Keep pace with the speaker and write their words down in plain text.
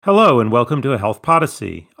Hello and welcome to A Health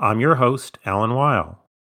Podyssey. I'm your host, Alan Weil.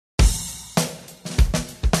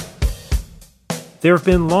 There have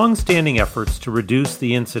been long-standing efforts to reduce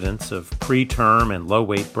the incidence of preterm and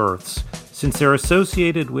low-weight births since they're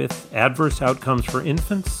associated with adverse outcomes for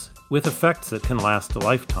infants with effects that can last a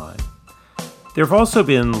lifetime. There have also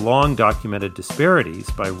been long-documented disparities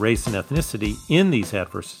by race and ethnicity in these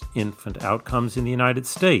adverse infant outcomes in the United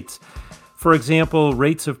States. For example,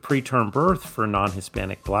 rates of preterm birth for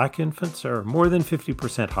non-Hispanic Black infants are more than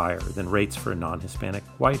 50% higher than rates for non-Hispanic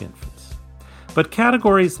white infants. But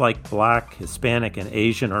categories like Black, Hispanic, and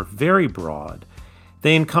Asian are very broad.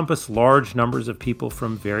 They encompass large numbers of people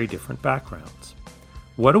from very different backgrounds.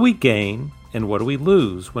 What do we gain and what do we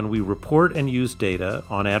lose when we report and use data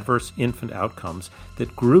on adverse infant outcomes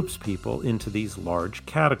that groups people into these large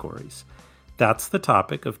categories? That's the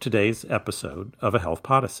topic of today's episode of A Health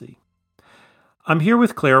Podyssey. I'm here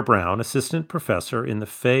with Clare Brown, Assistant Professor in the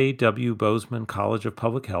Fay W. Bozeman College of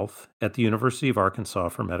Public Health at the University of Arkansas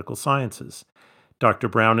for Medical Sciences. Dr.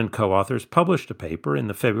 Brown and co-authors published a paper in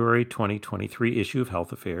the February 2023 issue of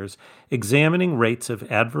Health Affairs examining rates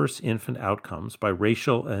of adverse infant outcomes by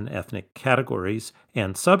racial and ethnic categories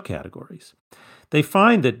and subcategories. They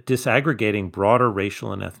find that disaggregating broader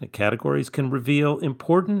racial and ethnic categories can reveal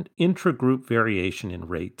important intragroup variation in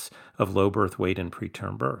rates of low birth weight and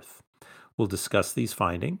preterm birth. We'll discuss these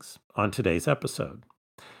findings on today's episode.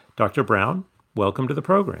 Dr. Brown, welcome to the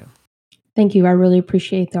program. Thank you. I really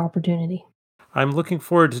appreciate the opportunity. I'm looking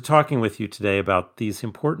forward to talking with you today about these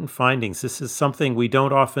important findings. This is something we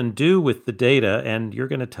don't often do with the data, and you're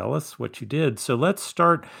going to tell us what you did. So let's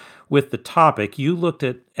start with the topic. You looked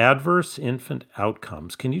at adverse infant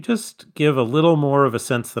outcomes. Can you just give a little more of a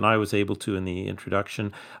sense than I was able to in the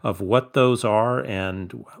introduction of what those are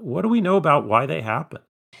and what do we know about why they happen?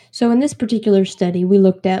 So in this particular study, we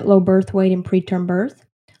looked at low birth weight and preterm birth.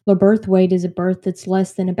 Low birth weight is a birth that's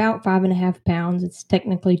less than about 5.5 pounds. It's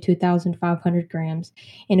technically 2,500 grams.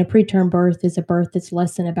 And a preterm birth is a birth that's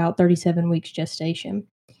less than about 37 weeks gestation.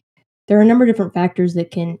 There are a number of different factors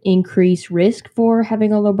that can increase risk for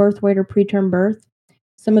having a low birth weight or preterm birth.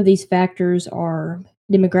 Some of these factors are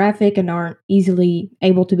demographic and aren't easily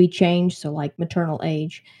able to be changed, so like maternal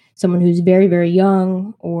age. Someone who's very, very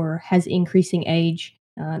young or has increasing age,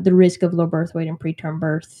 the risk of low birth weight and preterm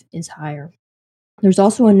birth is higher. There's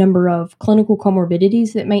also a number of clinical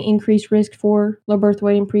comorbidities that may increase risk for low birth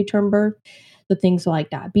weight and preterm birth. So things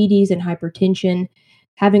like diabetes and hypertension.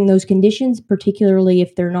 Having those conditions, particularly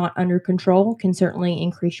if they're not under control, can certainly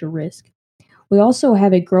increase your risk. We also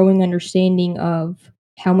have a growing understanding of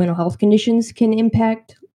how mental health conditions can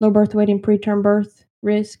impact low birth weight and preterm birth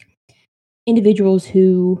risk. Individuals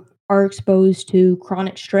who are exposed to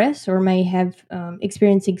chronic stress or may have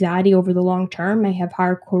experienced anxiety over the long term may have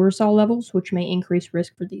higher cortisol levels, which may increase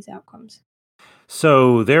risk for these outcomes.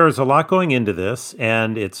 So there's a lot going into this,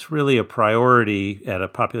 and it's really a priority at a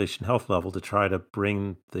population health level to try to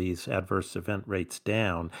bring these adverse event rates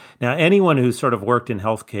down. Now, anyone who's sort of worked in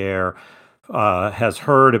healthcare has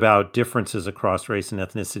heard about differences across race and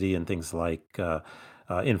ethnicity and things like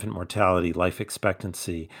infant mortality, life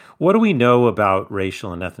expectancy. What do we know about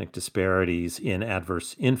racial and ethnic disparities in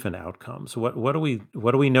adverse infant outcomes? What do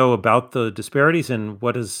we know about the disparities, and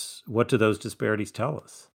what do those disparities tell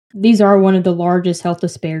us? These are one of the largest health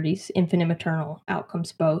disparities, infant and maternal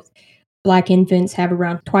outcomes both. Black infants have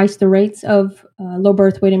around twice the rates of low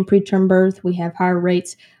birth weight and preterm birth. We have higher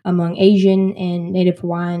rates among Asian and Native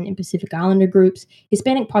Hawaiian and Pacific Islander groups.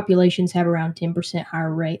 Hispanic populations have around 10%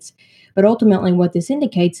 higher rates. But ultimately, what this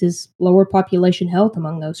indicates is lower population health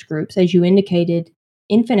among those groups. As you indicated,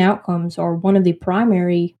 infant outcomes are one of the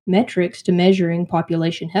primary metrics to measuring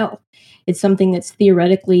population health. It's something that's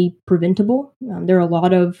theoretically preventable. There are a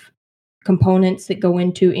lot of components that go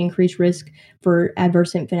into increased risk for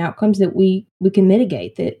adverse infant outcomes that we can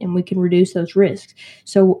mitigate that and we can reduce those risks.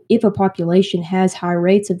 So if a population has high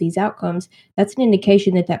rates of these outcomes, that's an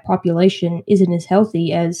indication that that population isn't as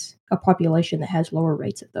healthy as a population that has lower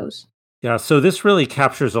rates of those. Yeah, so this really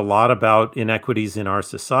captures a lot about inequities in our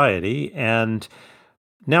society. And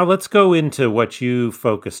now let's go into what you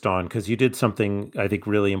focused on, because you did something I think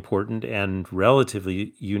really important and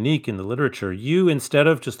relatively unique in the literature. You, instead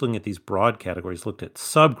of just looking at these broad categories, looked at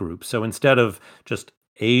subgroups. So instead of just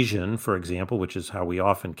Asian, for example, which is how we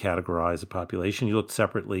often categorize a population, you looked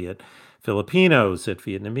separately at Filipinos, at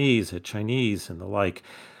Vietnamese, at Chinese, and the like.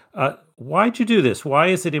 Why'd you do this? Why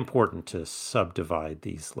is it important to subdivide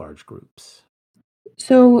these large groups?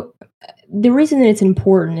 So the reason that it's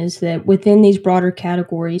important is that within these broader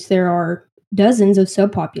categories, there are dozens of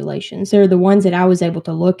subpopulations. They're the ones that I was able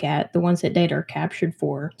to look at, the ones that data are captured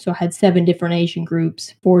for. So I had 7 different Asian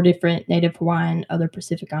groups, 4 different Native Hawaiian, other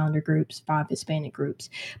Pacific Islander groups, 5 Hispanic groups.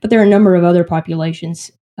 But there are a number of other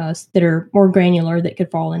populations that are more granular that could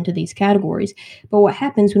fall into these categories. But what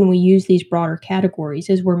happens when we use these broader categories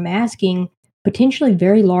is we're masking potentially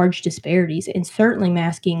very large disparities and certainly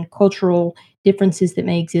masking cultural differences that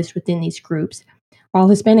may exist within these groups. While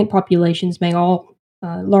Hispanic populations may all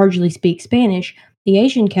largely speak Spanish, the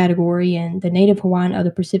Asian category and the Native Hawaiian other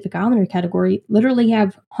Pacific Islander category literally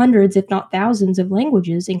have hundreds, if not thousands, of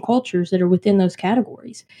languages and cultures that are within those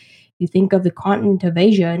categories. You think of the continent of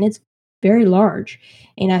Asia, and it's very large.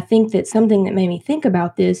 And I think that something that made me think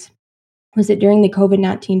about this was that during the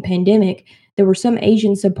COVID-19 pandemic, there were some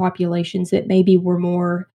Asian subpopulations that maybe were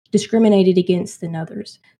more discriminated against than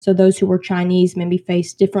others. So those who were Chinese maybe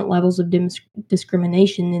faced different levels of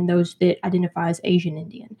discrimination than those that identify as Asian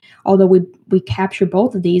Indian. Although we capture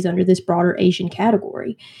both of these under this broader Asian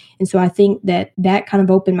category. And so I think that that kind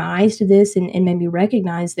of opened my eyes to this and made me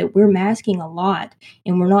recognize that we're masking a lot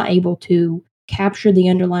and we're not able to capture the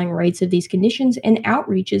underlying rates of these conditions, and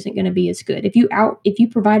outreach isn't going to be as good. If you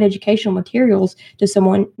provide educational materials to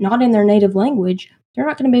someone not in their native language, they're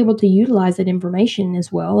not going to be able to utilize that information as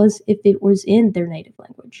well as if it was in their native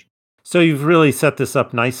language. So you've really set this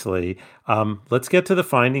up nicely. Let's get to the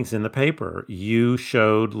findings in the paper. You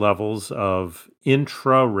showed levels of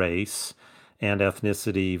intra-race and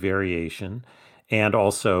ethnicity variation, and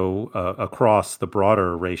also across the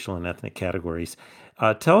broader racial and ethnic categories.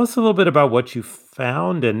 Tell us a little bit about what you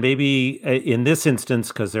found, and maybe in this instance,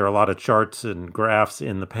 because there are a lot of charts and graphs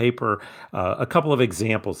in the paper, a couple of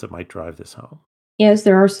examples that might drive this home. Yes,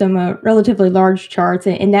 there are some relatively large charts,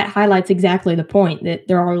 and that highlights exactly the point that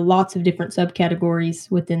there are lots of different subcategories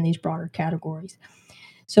within these broader categories.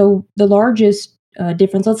 So the largest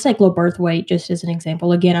difference, let's take low birth weight just as an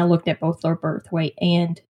example. Again, I looked at both low birth weight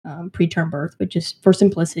and preterm birth, but just for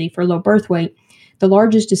simplicity, for low birth weight, the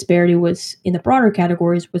largest disparity was in the broader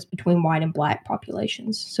categories was between white and black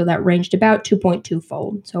populations. So that ranged about 2.2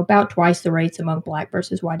 fold, so about twice the rates among black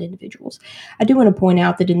versus white individuals. I do want to point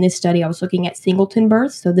out that in this study, I was looking at singleton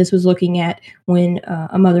births. So this was looking at when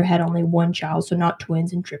a mother had only one child, so not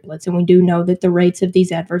twins and triplets. And we do know that the rates of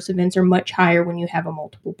these adverse events are much higher when you have a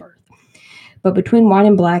multiple birth. But between white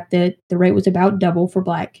and black, the rate was about double for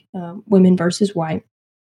black women versus white.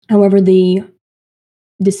 However, the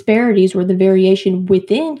disparities or the variation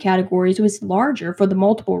within categories was larger for the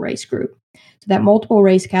multiple race group. So that multiple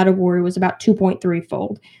race category was about 2.3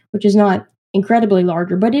 fold, which is not incredibly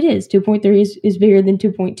larger, but it is. 2.3 is bigger than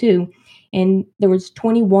 2.2. And there was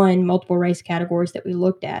 21 multiple race categories that we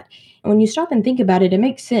looked at. And when you stop and think about it, it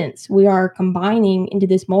makes sense. We are combining into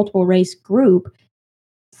this multiple race group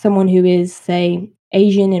someone who is, say,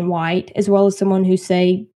 Asian and white, as well as someone who's,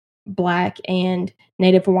 say, black and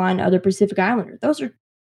Native Hawaiian, other Pacific Islander. Those are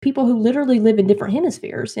people who literally live in different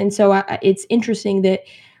hemispheres. And so it's interesting that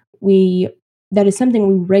we that is something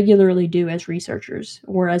we regularly do as researchers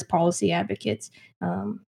or as policy advocates.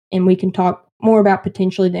 And we can talk more about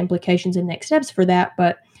potentially the implications and next steps for that.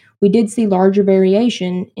 But we did see larger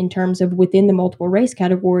variation in terms of within the multiple race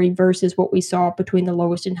category versus what we saw between the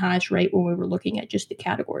lowest and highest rate when we were looking at just the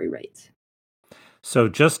category rates. So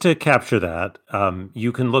just to capture that,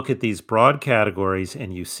 you can look at these broad categories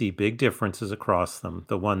and you see big differences across them,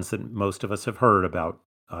 the ones that most of us have heard about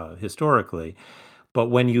historically. But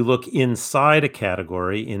when you look inside a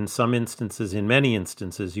category, in some instances, in many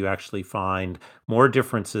instances, you actually find more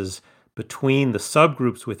differences between the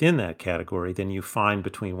subgroups within that category than you find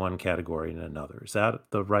between one category and another. Is that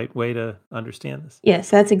the right way to understand this? Yes,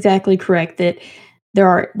 that's exactly correct. That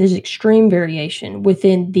there's extreme variation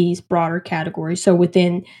within these broader categories. So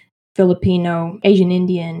within Filipino, Asian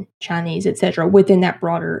Indian, Chinese, etc., within that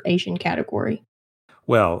broader Asian category.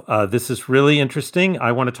 Well, this is really interesting.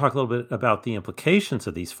 I want to talk a little bit about the implications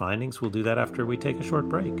of these findings. We'll do that after we take a short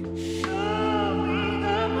break.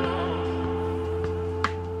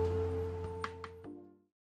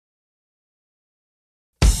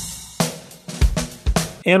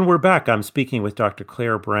 And we're back. I'm speaking with Dr.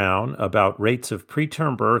 Clare Brown about rates of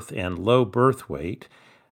preterm birth and low birth weight,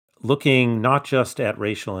 looking not just at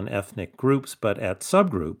racial and ethnic groups, but at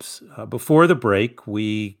subgroups. Before the break,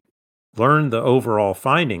 we learned the overall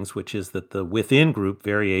findings, which is that the within-group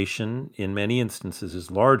variation in many instances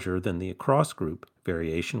is larger than the across-group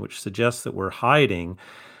variation, which suggests that we're hiding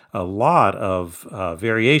a lot of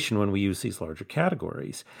variation when we use these larger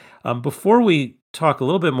categories. Before we talk a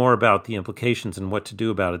little bit more about the implications and what to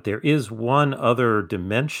do about it, there is one other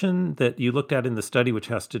dimension that you looked at in the study, which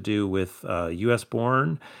has to do with U.S.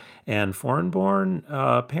 born and foreign born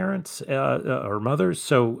parents or mothers.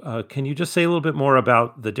 So, can you just say a little bit more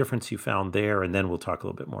about the difference you found there, and then we'll talk a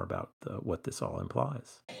little bit more about what this all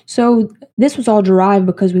implies? So this was all derived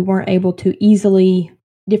because we weren't able to easily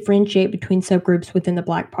differentiate between subgroups within the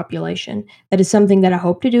Black population. That is something that I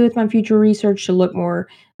hope to do with my future research to look more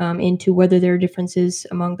into whether there are differences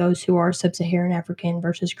among those who are sub-Saharan African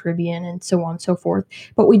versus Caribbean and so on and so forth.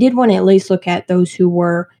 But we did want to at least look at those who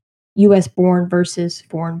were US born versus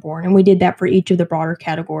foreign born. And we did that for each of the broader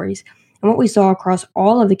categories. And what we saw across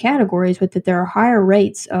all of the categories was that there are higher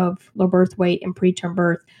rates of low birth weight and preterm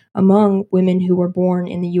birth among women who were born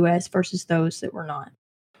in the US versus those that were not.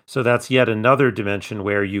 So that's yet another dimension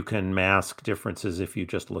where you can mask differences if you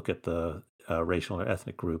just look at the racial or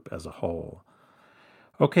ethnic group as a whole.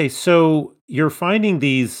 Okay, so you're finding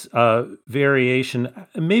these variation.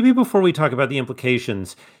 Maybe before we talk about the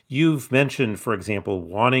implications, you've mentioned, for example,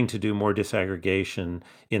 wanting to do more disaggregation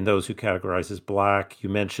in those who categorize as Black. You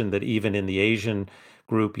mentioned that even in the Asian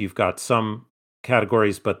group, you've got some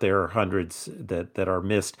categories, but there are hundreds that are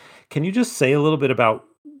missed. Can you just say a little bit about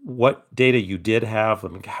what data you did have? I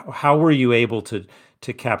mean, how were you able to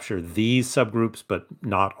capture these subgroups, but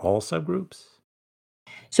not all subgroups?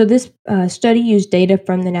 So this study used data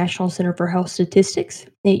from the National Center for Health Statistics.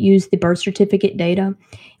 It used the birth certificate data.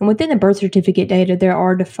 And within the birth certificate data, there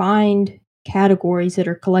are defined categories that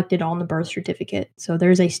are collected on the birth certificate. So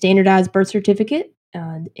there's a standardized birth certificate.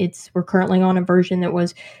 We're currently on a version that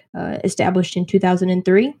was established in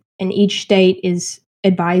 2003, and each state is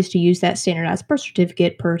advised to use that standardized birth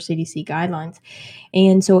certificate per CDC guidelines.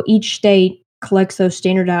 And so each state collects those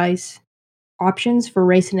standardized options for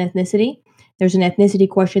race and ethnicity. There's an ethnicity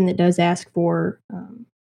question that does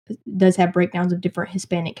have breakdowns of different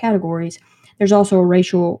Hispanic categories. There's also a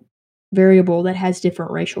racial variable that has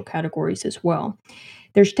different racial categories as well.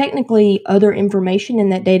 There's technically other information in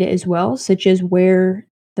that data as well, such as where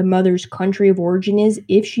the mother's country of origin is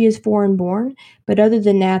if she is foreign born. But other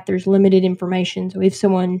than that, there's limited information. So if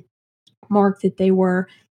someone marked that they were,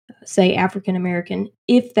 say, African American,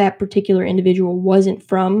 if that particular individual wasn't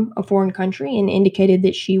from a foreign country and indicated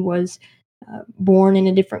that she was born in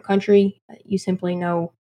a different country, you simply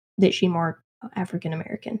know that she marked African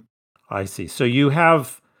American. I see. So you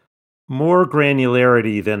have more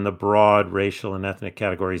granularity than the broad racial and ethnic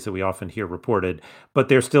categories that we often hear reported, but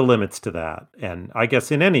there's still limits to that. And I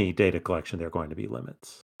guess in any data collection, there are going to be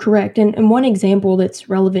limits. Correct. And one example that's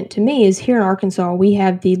relevant to me is here in Arkansas, we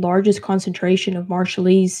have the largest concentration of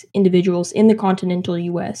Marshallese individuals in the continental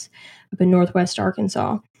U.S., up in northwest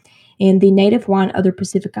Arkansas. And the Native Hawaiian Other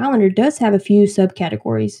Pacific Islander does have a few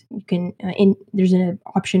subcategories. There's an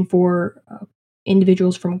option for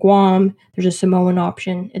individuals from Guam. There's a Samoan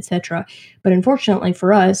option, etc. But unfortunately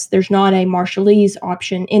for us, there's not a Marshallese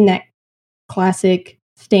option in that classic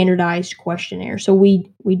standardized questionnaire. So we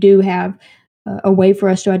do have a way for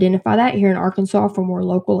us to identify that here in Arkansas for more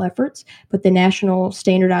local efforts, but the national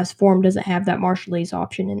standardized form doesn't have that Marshallese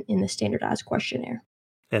option in the standardized questionnaire.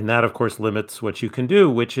 And that, of course, limits what you can do,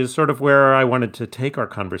 which is sort of where I wanted to take our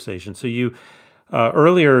conversation. So you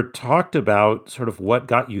earlier talked about sort of what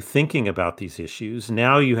got you thinking about these issues.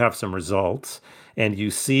 Now you have some results and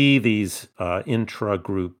you see these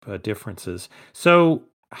intra-group differences. So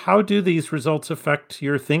how do these results affect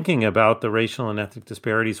your thinking about the racial and ethnic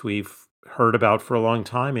disparities we've heard about for a long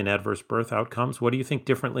time in adverse birth outcomes? What do you think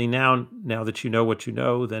differently now that you know what you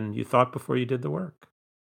know, than you thought before you did the work?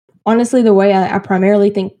 Honestly, the way I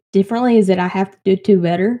primarily think differently is that I have to do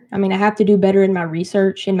better. I mean, I have to do better in my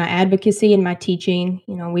research, in my advocacy, in my teaching.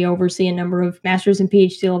 You know, we oversee a number of master's and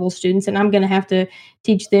PhD level students, and I'm going to have to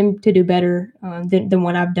teach them to do better than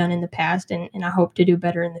what I've done in the past, and I hope to do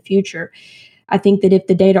better in the future. I think that if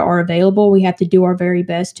the data are available, we have to do our very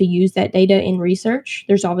best to use that data in research.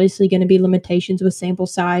 There's obviously going to be limitations with sample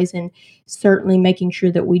size, and certainly making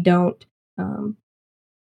sure that we don't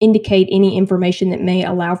indicate any information that may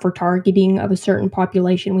allow for targeting of a certain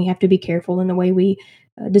population. We have to be careful in the way we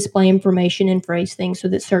display information and phrase things so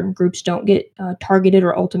that certain groups don't get targeted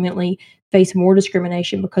or ultimately face more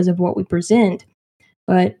discrimination because of what we present.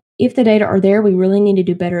 But if the data are there, we really need to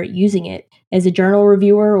do better at using it. As a journal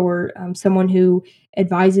reviewer or someone who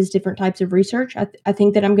advises different types of research, I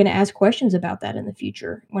think that I'm going to ask questions about that in the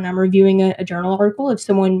future. When I'm reviewing a journal article, if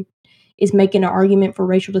someone is making an argument for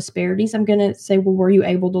racial disparities, I'm going to say, well, were you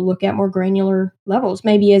able to look at more granular levels,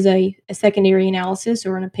 maybe as a secondary analysis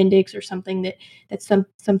or an appendix or something that's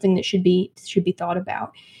something that should be thought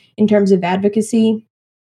about. In terms of advocacy,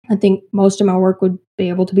 I think most of my work would be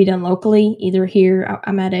able to be done locally, either here.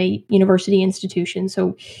 I'm at a university institution.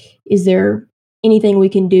 So, is there anything we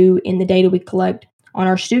can do in the data we collect on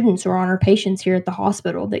our students or on our patients here at the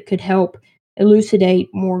hospital that could help elucidate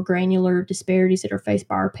more granular disparities that are faced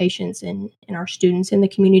by our patients and our students and the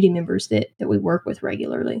community members that we work with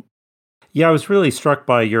regularly? Yeah, I was really struck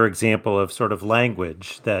by your example of sort of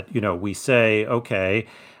language that, we say, okay,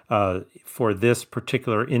 for this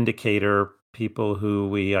particular indicator, people who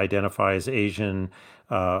we identify as Asian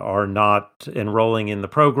are not enrolling in the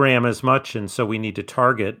program as much, and so we need to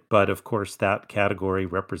target. But of course, that category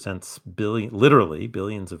represents literally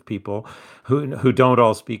billions of people who don't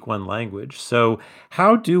all speak one language. So,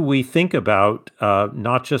 how do we think about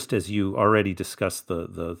not just as you already discussed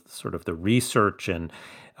the sort of the research and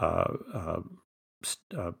uh,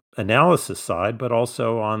 uh, analysis side, but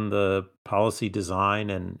also on the policy design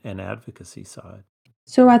and advocacy side?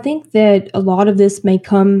 So I think that a lot of this may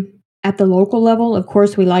come at the local level. Of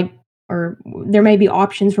course, or there may be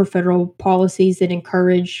options for federal policies that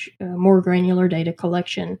encourage more granular data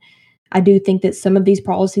collection. I do think that some of these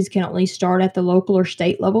policies can at least start at the local or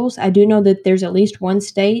state levels. I do know that there's at least one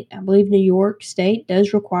state, I believe New York State,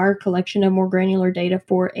 does require collection of more granular data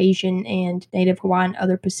for Asian and Native Hawaiian,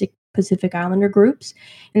 other Pacific Islander groups.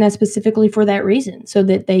 And that's specifically for that reason, so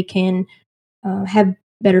that they can have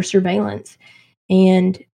better surveillance.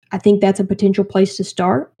 And I think that's a potential place to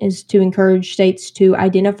start, is to encourage states to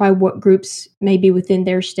identify what groups may be within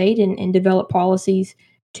their state and develop policies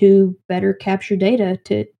to better capture data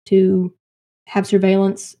to have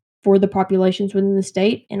surveillance for the populations within the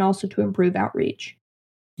state and also to improve outreach.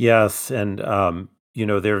 Yes, and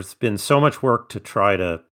there's been so much work to try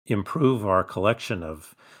to improve our collection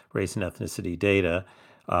of race and ethnicity data.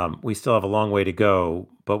 We still have a long way to go,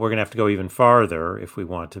 but we're going to have to go even farther if we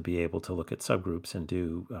want to be able to look at subgroups and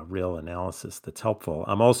do real analysis that's helpful.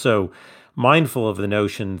 I'm also mindful of the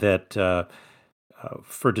notion that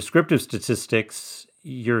for descriptive statistics,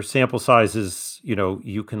 your sample sizes,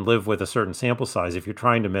 you can live with a certain sample size. If you're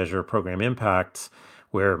trying to measure program impacts,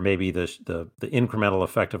 where maybe the incremental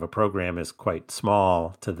effect of a program is quite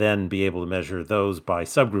small, to then be able to measure those by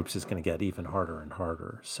subgroups is going to get even harder and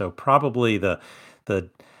harder. So probably the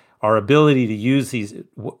our ability to use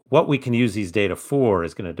what we can use these data for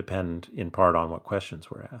is going to depend in part on what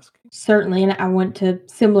questions we're asking. Certainly, and I want to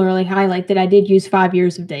similarly highlight that I did use 5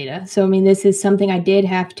 years of data. So, I mean, this is something I did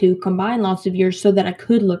have to combine lots of years so that I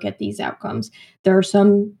could look at these outcomes. There are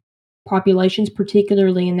some populations,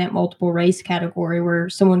 particularly in that multiple race category, where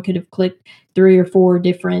someone could have clicked 3 or 4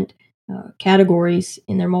 different categories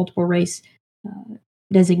in their multiple race uh,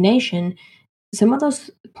 designation. Some of those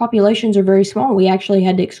populations are very small. We actually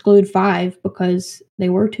had to exclude 5 because they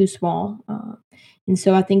were too small. And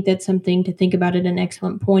so I think that's something to think about at an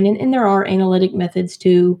excellent point. And there are analytic methods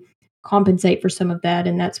to compensate for some of that.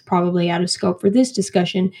 And that's probably out of scope for this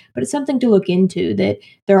discussion, but it's something to look into, that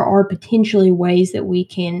there are potentially ways that we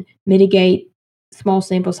can mitigate small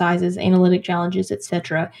sample sizes, analytic challenges,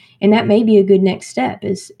 etc. And that may be a good next step,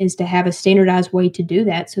 is to have a standardized way to do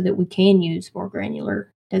that so that we can use more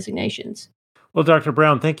granular designations. Well, Dr.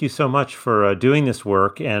 Brown, thank you so much for doing this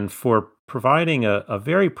work and for providing a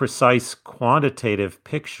very precise quantitative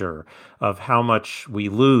picture of how much we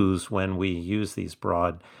lose when we use these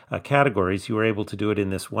broad categories. You were able to do it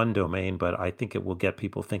in this one domain, but I think it will get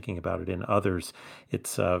people thinking about it in others.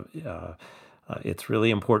 It's really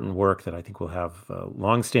important work that I think will have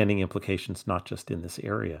longstanding implications, not just in this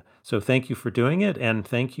area. So thank you for doing it, and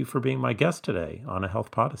thank you for being my guest today on A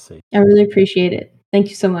Health Podyssey. I really appreciate it. Thank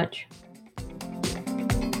you so much.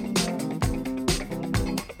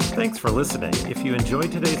 Thanks for listening. If you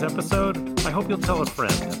enjoyed today's episode, I hope you'll tell a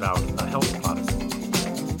friend about A Health Podyssey.